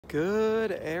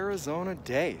Good Arizona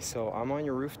day. So I'm on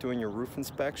your roof doing your roof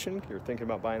inspection. You're thinking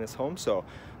about buying this home, so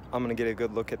I'm gonna get a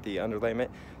good look at the underlayment.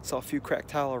 Saw a few cracked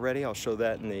tile already. I'll show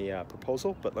that in the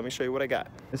proposal, but let me show you what I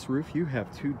got. This roof, you have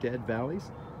 2 dead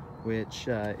valleys, which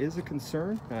is a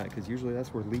concern because usually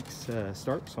that's where leaks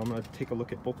start. So I'm gonna take a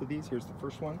look at both of these. Here's the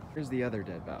first one. Here's the other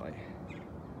dead valley.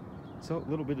 So a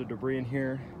little bit of debris in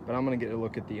here, but I'm gonna get a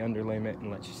look at the underlayment and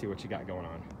let you see what you got going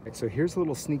on. Okay, so here's a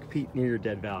little sneak peek near your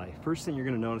dead valley. First thing you're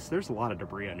gonna notice, there's a lot of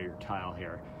debris under your tile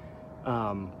here,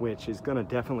 which is gonna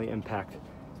definitely impact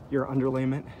your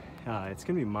underlayment. It's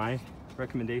gonna be my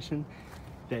recommendation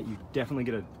that you definitely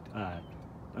get a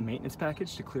maintenance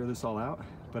package to clear this all out,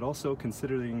 but also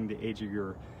considering the age of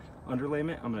your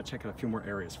underlayment, I'm gonna check out a few more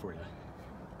areas for you.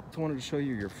 Just wanted to show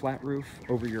you your flat roof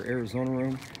over your Arizona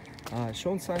room.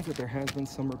 Showing signs that there has been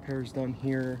some repairs done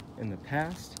here in the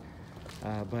past,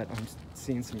 but I'm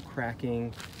seeing some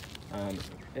cracking.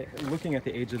 Looking at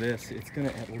the age of this, it's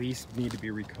gonna at least need to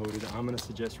be recoated. I'm gonna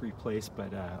suggest replace,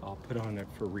 but I'll put on it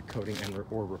for recoating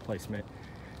or replacement,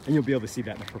 and you'll be able to see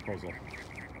that in the proposal.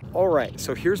 All right,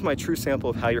 so here's my true sample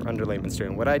of how your underlayment's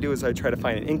doing. What I do is I try to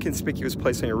find an inconspicuous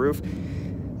place on your roof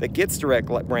that gets direct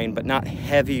rain, but not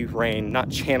heavy rain,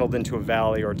 not channeled into a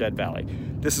valley or a dead valley.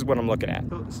 This is what I'm looking at.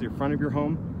 So this is your front of your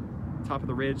home, top of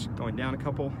the ridge, going down a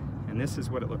couple, and this is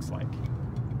what it looks like.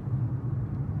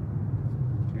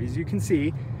 As you can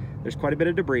see, there's quite a bit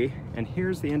of debris, and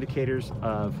here's the indicators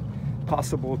of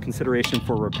possible consideration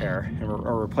for repair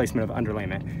or replacement of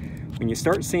underlayment. When you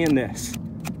start seeing this,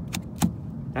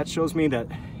 that shows me that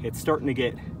it's starting to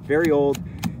get very old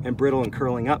and brittle and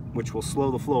curling up, which will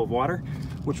slow the flow of water,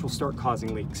 which will start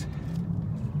causing leaks.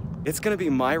 It's gonna be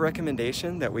my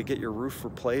recommendation that we get your roof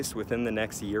replaced within the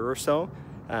next year or so,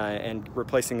 and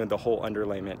replacing the whole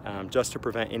underlayment, just to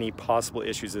prevent any possible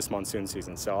issues this monsoon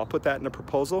season. So I'll put that in a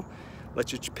proposal,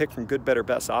 let you pick from good, better,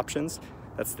 best options.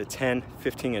 That's the 10,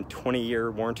 15, and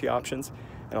 20-year warranty options,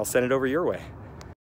 and I'll send it over your way.